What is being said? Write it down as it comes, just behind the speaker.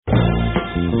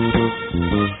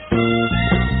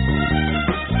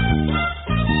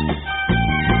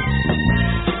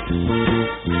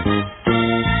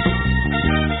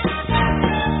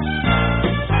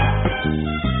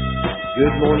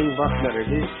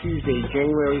Tuesday,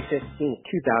 January 15th,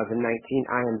 2019.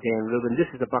 I am Dan Rubin. This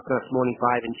is the Bucknuts Morning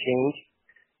 5 and Change.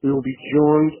 We will be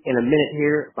joined in a minute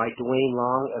here by Dwayne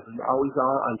Long, as we always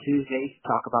are on Tuesdays, to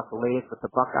talk about the latest with the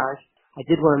Buckeyes. I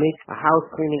did want to make a house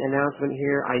cleaning announcement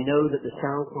here. I know that the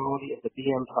sound quality of the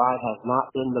BM5 has not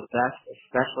been the best,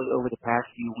 especially over the past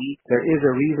few weeks. There is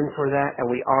a reason for that, and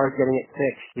we are getting it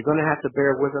fixed. You're going to have to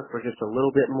bear with us for just a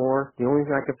little bit more. The only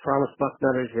thing I can promise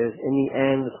Bucknutters is, in the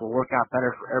end, this will work out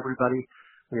better for everybody.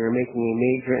 We are making a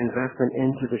major investment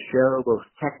into the show, both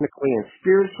technically and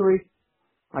spiritually.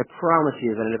 I promise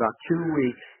you that in about 2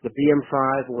 weeks, the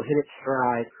BM5 will hit its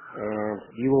stride, and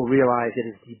you will realize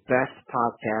it is the best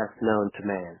podcast known to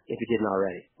man, if you didn't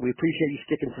already. We appreciate you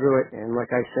sticking through it, and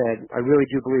like I said, I really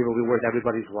do believe it will be worth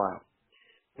everybody's while.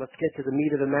 Let's get to the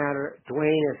meat of the matter.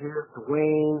 Dwayne is here.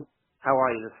 Dwayne, how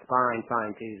are you this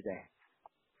fine Tuesday?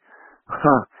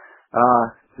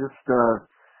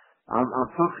 I'm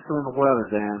focused on the weather,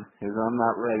 Dan, because I'm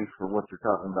not ready for what you're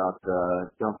talking about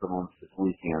dumping on us this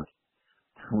weekend.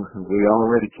 We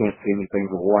already can't see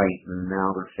anything but white, and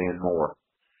now they're seeing more.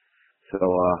 So,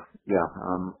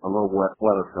 I'm a little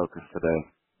weather focused today.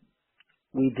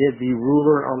 We did the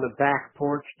ruler on the back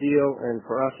porch deal, and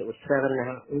for us it was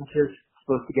 7.5 inches.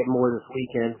 Supposed to get more this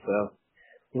weekend, so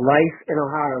life in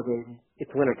Ohio, baby.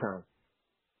 It's wintertime.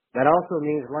 That also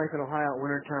means life in Ohio at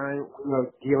wintertime, we are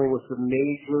dealing with some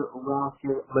major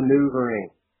roster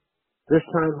maneuvering. This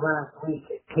time last week,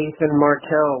 Kason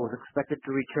Martell was expected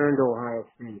to return to Ohio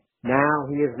State. Now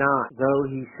he is not, though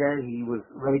he said he was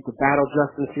ready to battle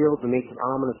Justin Fields and made some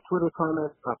ominous Twitter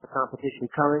comments about the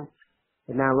competition coming.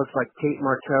 It now looks like Tate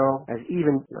Martell has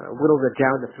even whittled it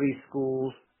down to 3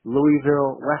 schools: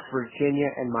 Louisville, West Virginia,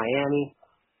 and Miami.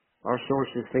 Our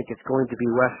sources think it's going to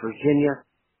be West Virginia.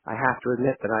 I have to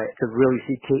admit that I could really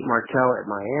see Tate Martell at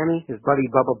Miami. His buddy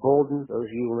Bubba Bolden, those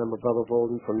of you who remember Bubba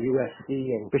Bolden from USC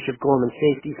and Bishop Gorman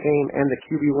safety fame and the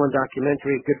QB1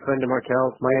 documentary, a good friend of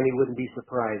Martell's, Miami wouldn't be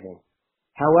surprising.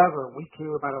 However, we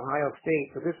care about Ohio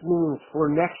State, so this means for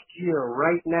next year,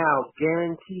 right now,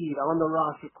 guaranteed on the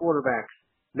roster quarterbacks,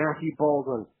 Matthew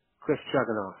Baldwin, Chris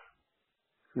Chugginoff.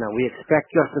 Now, we expect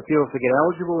Justin Fields to get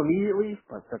eligible immediately,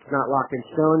 but that's not locked in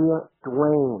stone yet.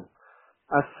 Dwayne,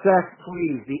 assess,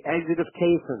 please, the exit of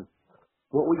Kason,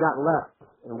 what we got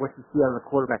left, and what you see out of the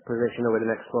quarterback position over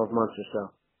the next 12 months or so.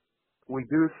 We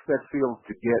do expect Fields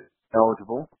to get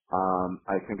eligible.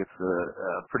 I think it's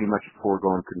pretty much a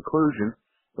foregone conclusion.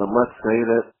 But let's say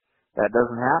that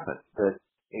doesn't happen. That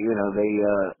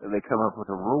they come up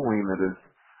with a ruling that is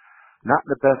not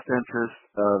in the best interest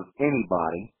of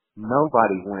anybody.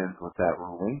 Nobody wins with that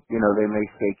ruling. They may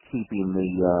say keeping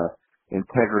the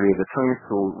integrity of the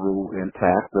transfer rule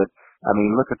intact, but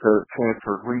look at the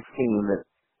transfers we've seen that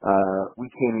we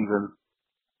can't even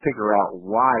figure out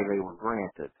why they were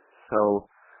granted. So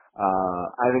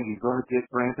I think he's going to get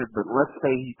granted, but let's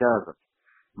say he doesn't.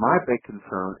 My big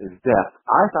concern is depth.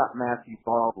 I thought Matthew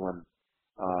Baldwin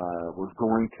was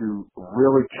going to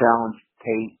really challenge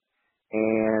Tate,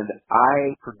 and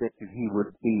I predicted he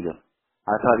would beat him.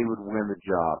 I thought he would win the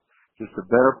job. Just a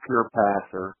better pure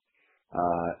passer.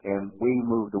 And we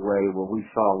moved away what we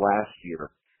saw last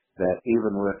year, that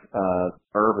even with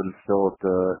Urban still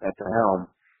at the helm,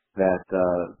 that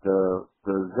the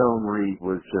zone read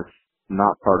was just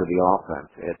not part of the offense.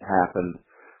 It happened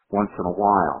once in a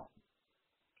while.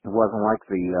 It wasn't like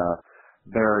the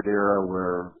Barrett era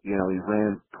where he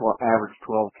ran average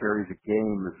 12 carries a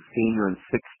game as a senior and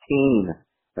 16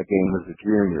 a game as a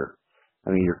junior.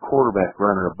 Your quarterback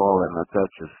running a ball that much,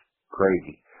 that's just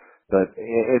crazy. But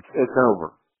it's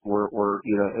over.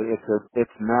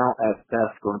 It's now at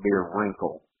best going to be a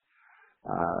wrinkle.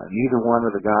 Neither one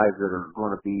of the guys that are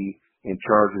going to be in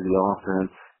charge of the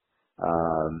offense,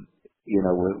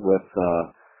 with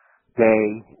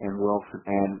Day and Wilson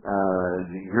and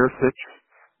Yurcich,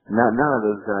 none of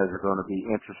those guys are going to be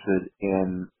interested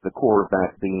in the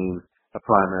quarterback being a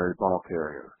primary ball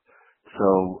carrier.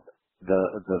 So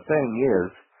the thing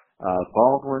is,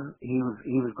 Baldwin, he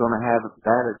was going to have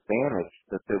that advantage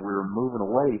that we were moving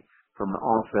away from the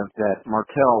offense that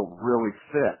Martell really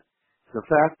fit. The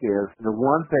fact is, the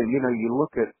one thing, you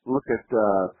look at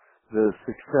the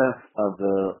success of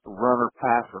the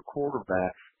runner-passer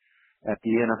quarterbacks at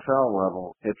the NFL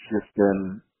level, it's just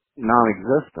been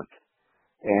non-existent.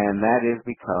 And that is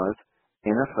because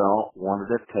NFL wanted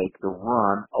to take the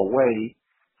run away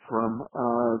from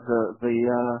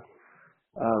the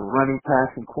running,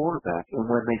 passing quarterback. And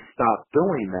when they stopped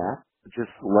doing that,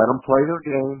 just let them play their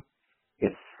game.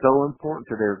 It's so important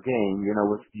to their game. You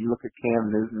look at Cam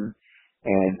Newton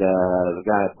and the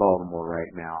guy at Baltimore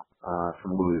right now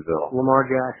from Louisville. Lamar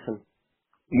Jackson.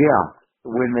 Yeah.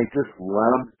 when they just let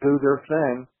them do their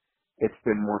thing, it's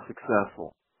been more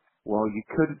successful. Well, you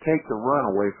couldn't take the run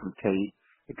away from Tate.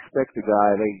 Expect the guy,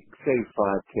 they say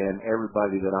 5'10",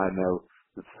 everybody that I know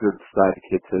that stood beside the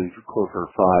kid said he's closer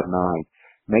to 5'9".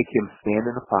 Make him stand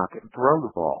in the pocket and throw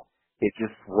the ball. It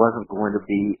just wasn't going to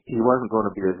be, he wasn't going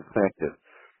to be as effective.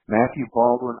 Matthew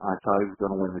Baldwin, I thought he was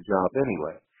going to win the job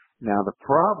anyway. Now the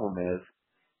problem is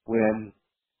when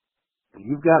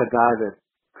you've got a guy that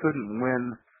couldn't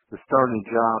win the starting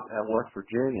job at West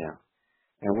Virginia,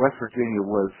 and West Virginia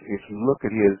was, if you look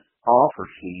at his offer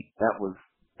sheet, that was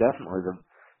definitely the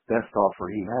best offer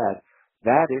he had.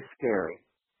 That is scary.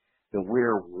 That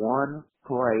we're one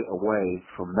play away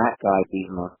from that guy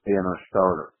being our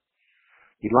starter.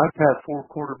 You'd like to have 4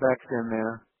 quarterbacks in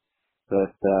there,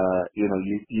 but you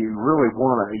really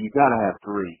want to. You got to have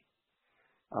 3.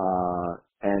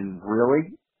 And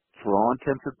really, for all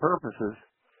intents and purposes,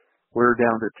 we're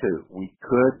down to 2.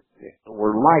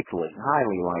 We're likely,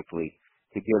 highly likely,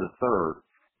 to get a third,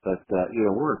 but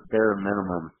we're at bare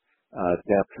minimum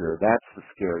depth here. That's the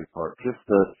scary part. Just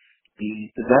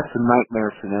that's a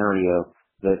nightmare scenario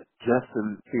that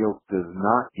Justin Fields does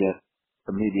not get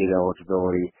immediate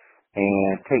eligibility,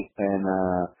 and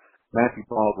Matthew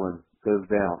Baldwin goes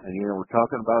down. And we're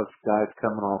talking about guys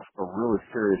coming off a really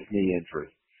serious knee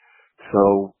injury,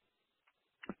 so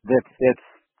that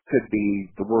could be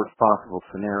the worst possible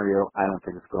scenario. I don't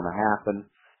think it's going to happen,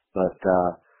 but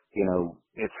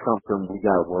it's something we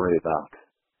got to worry about.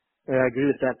 Yeah, I agree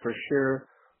with that for sure.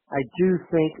 I do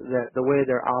think that the way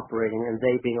they're operating, and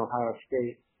they being Ohio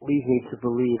State, leads me to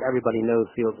believe everybody knows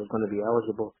Fields is going to be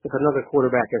eligible. If another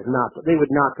quarterback is not, they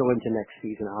would not go into next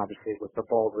season, obviously, with the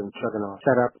Baldwin Chugginoff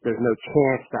setup. There's no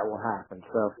chance that will happen.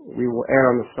 So we will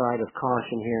err on the side of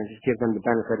caution here and just give them the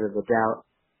benefit of the doubt.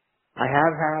 I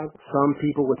have had some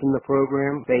people within the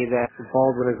program say that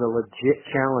Baldwin is a legit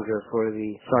challenger for the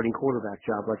starting quarterback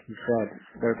job, like you said.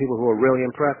 There are people who are really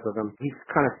impressed with him. He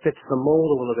kind of fits the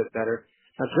mold a little bit better.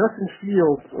 Now, Justin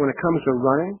Fields, when it comes to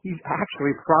running, he's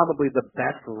actually probably the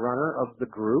best runner of the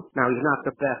group. Now, he's not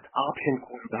the best option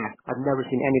quarterback. I've never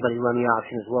seen anybody run the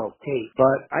option as well as Tate.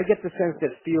 But I get the sense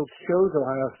that Fields chose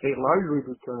Ohio State largely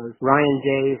because Ryan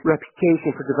Day's reputation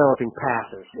for developing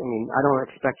passes. I mean, I don't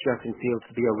expect Justin Fields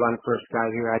to be a run-first guy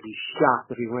here. I'd be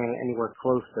shocked if he ran anywhere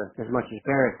close to as much as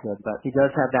Barrett did. But he does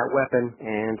have that weapon,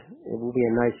 and it will be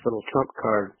a nice little trump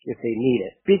card if they need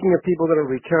it. Speaking of people that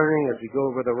are returning, as we go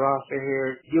over the roster here,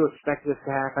 you expect this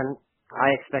to happen.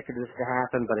 I expected this to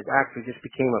happen, but it actually just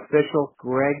became official.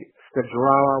 Greg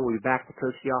Studrawa will be back to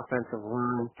coach the offensive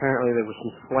line. Apparently there was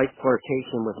some slight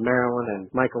flirtation with Maryland and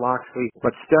Michael Oxley,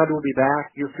 but Stud will be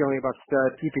back. Your feeling about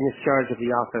Stud keeping his charge of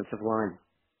the offensive line?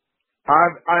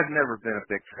 I've never been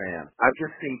a big fan. I've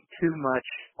just seen too much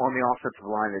on the offensive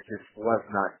line that just was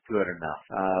not good enough.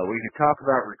 We can talk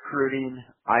about recruiting.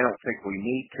 I don't think we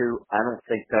need to. I don't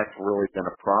think that's really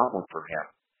been a problem for him.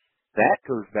 That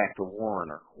goes back to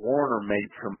Warner. Warner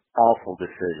made some awful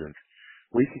decisions.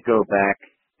 We could go back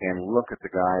and look at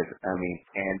the guys,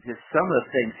 and just some of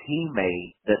the things he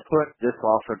made that put this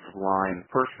offensive line,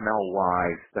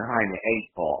 personnel-wise, behind the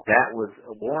 8 ball.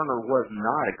 Warner was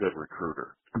not a good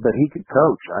recruiter, but he could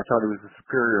coach. I thought he was a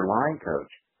superior line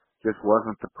coach. Just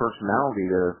wasn't the personality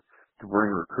to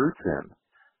bring recruits in.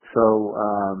 So,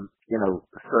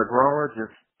 Studrawa,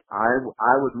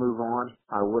 I would move on.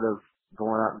 I would have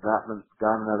going out and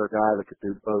got another guy that could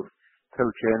do both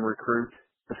coach and recruit.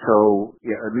 So,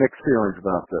 mixed feelings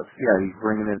about this. Yeah, he's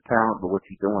bringing in talent, but what's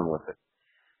he doing with it?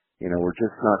 We're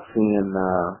just not seeing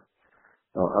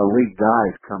elite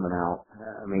guys coming out.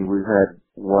 I mean, we've had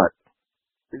what?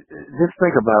 Just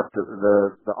think about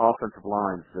the offensive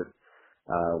lines that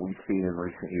we've seen in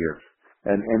recent years,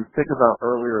 and think about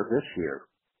earlier this year.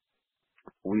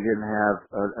 We didn't have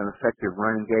an effective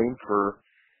running game for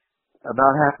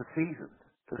about half the season.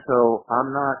 So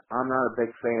I'm not a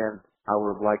big fan. I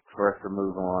would have liked for us to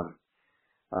move on.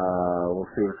 We'll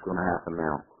see what's going to happen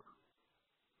now.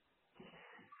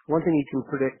 One thing you can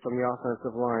predict from the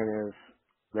offensive line is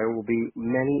there will be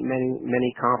many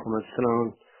compliments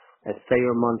thrown at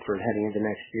Thayer Munford heading into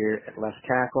next year at left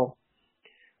tackle.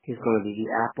 He's going to be the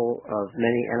apple of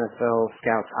many NFL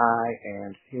scouts' eye,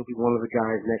 and he'll be one of the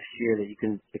guys next year that you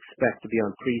can expect to be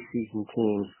on preseason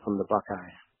teams from the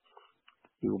Buckeyes.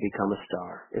 He will become a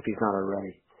star, if he's not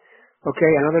already.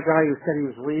 Okay, another guy who said he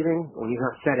was leaving, well, he's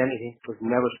not said anything, because he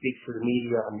never speaks to the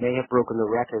media, and may have broken the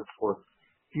record for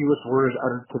fewest words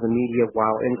uttered to the media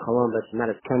while in Columbus, and that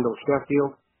is Kendall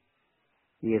Sheffield.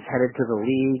 He is headed to the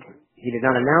league. He did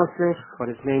not announce this,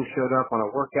 but his name showed up on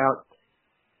a workout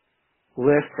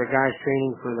list for guys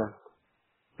training for the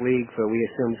league, so we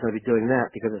assume he's going to be doing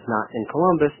that because it's not in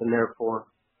Columbus, and therefore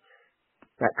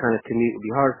that kind of commute would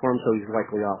be hard for him, so he's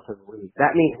likely off to the league.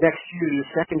 That means next year, the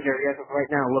secondary, as of right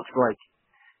now, looks like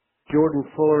Jordan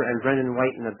Fuller and Brendan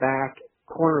White in the back,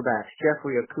 cornerbacks,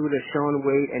 Jeffrey Okudah, Sean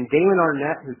Wade, and Damon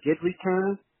Arnett, who did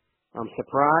return. I'm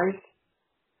surprised.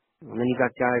 And then you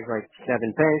got guys like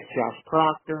Sevin Banks, Josh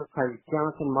Proctor, Kyrie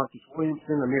Johnson, Marcus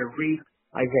Williamson, Amir Reed,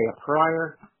 Isaiah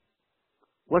Pryor.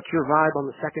 What's your vibe on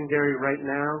the secondary right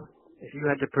now? If you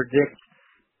had to predict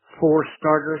 4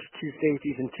 starters, 2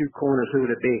 safeties, and 2 corners, who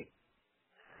would it be?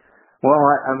 Well,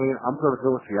 I mean, I'm going to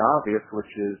go with the obvious,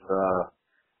 which is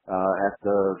at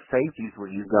the safeties where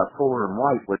you've got Fuller and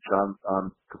White, which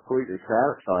I'm completely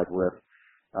satisfied with.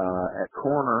 At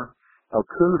corner,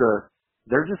 Okudah,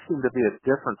 there just seemed to be a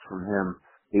difference from him.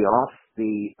 The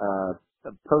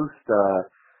post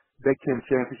Big Ten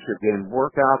championship game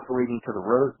workouts leading to the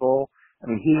Rose Bowl. I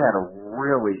mean, he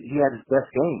had his best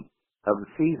game of the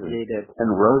season He did. in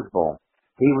the Rose Bowl.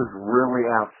 He was really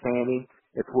outstanding.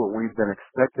 It's what we've been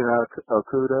expecting out of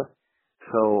Okudah.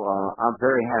 So I'm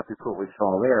very happy with what we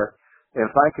saw there.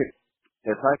 If I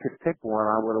could pick one,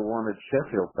 I would have wanted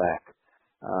Sheffield back.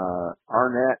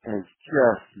 Arnett is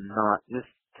just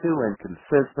too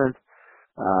inconsistent.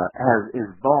 His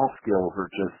ball skills are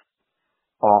just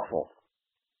awful.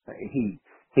 He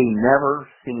never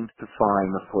seems to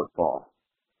find the football.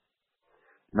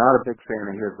 Not a big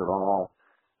fan of his at all.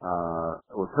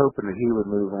 I was hoping that he would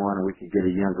move on and we could get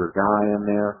a younger guy in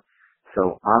there.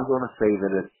 So I'm going to say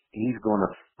that he's going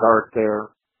to start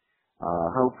there.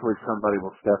 Hopefully somebody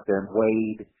will step in.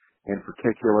 Wade, in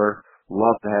particular,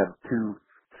 love to have 2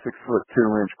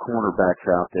 6'2" cornerbacks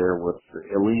out there with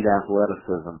elite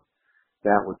athleticism.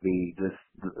 That would be just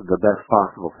the best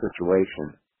possible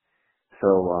situation.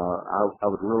 So I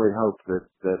would really hope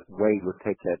that Wade would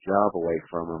take that job away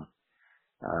from him.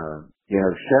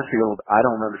 Sheffield, I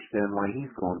don't understand why he's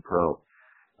going pro.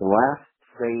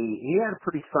 He had a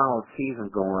pretty solid season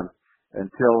going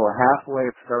until halfway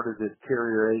it started to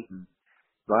deteriorate. And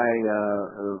by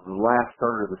the last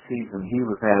start of the season, he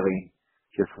was having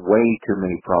just way too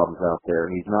many problems out there.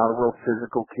 He's not a real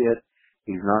physical kid.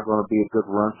 He's not going to be a good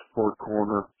run support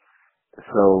corner.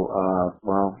 So,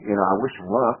 I wish him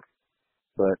luck.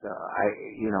 But I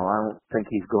don't think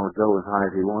he's going to go as high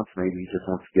as he wants. Maybe he just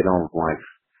wants to get on with life.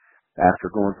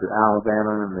 After going to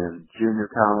Alabama and then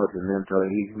junior college and then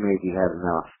he's maybe had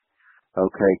enough.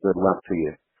 Okay, good luck to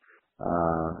you.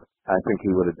 I think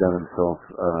he would have done himself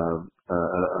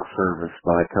a service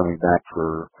by coming back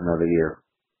for another year.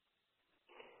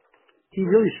 He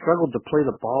really struggled to play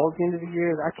the ball at the end of the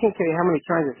year. I can't tell you how many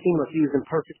times it seemed like he was in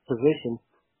perfect position,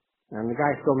 and the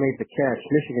guy still made the catch.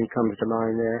 Michigan comes to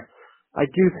mind there. I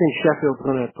do think Sheffield's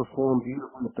going to perform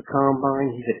beautifully at the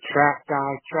combine. He's a track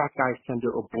guy. Track guys tend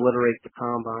to obliterate the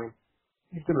combine.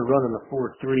 He's going to run in the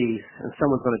 4.3s, and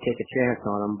someone's going to take a chance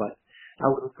on him. But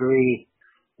I would agree,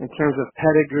 in terms of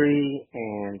pedigree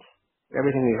and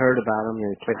everything we heard about him, he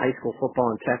played high school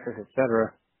football in Texas,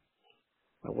 etc.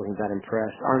 I wasn't that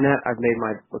impressed. Arnett, I've made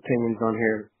my opinions on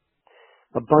here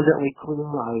abundantly clear.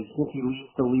 I think he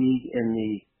leads the league in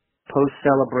the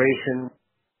post-celebration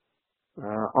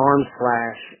arm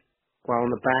slash, while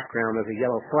in the background there's a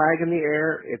yellow flag in the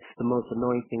air. It's the most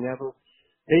annoying thing ever.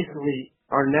 Basically,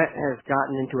 Arnett has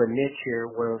gotten into a niche here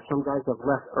where some guys have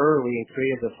left early and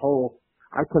created this hole.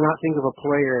 I cannot think of a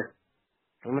player,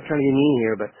 I'm not trying to be mean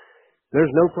here, but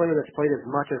there's no player that's played as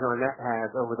much as Arnett has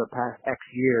over the past X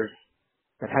years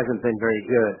that hasn't been very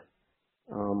good.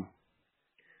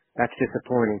 That's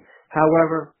disappointing.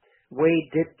 However, Wade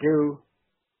did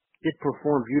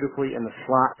perform beautifully in the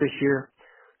slot this year,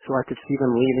 so I could see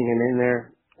them leaving him in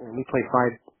there. And we play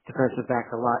 5 defensive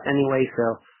backs a lot anyway, so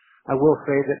I will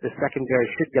say that the secondary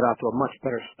should get off to a much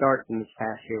better start than this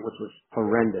past year, which was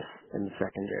horrendous in the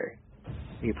secondary.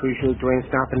 We appreciate Dwayne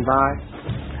stopping by.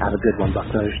 Have a good one,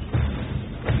 Bucknutters.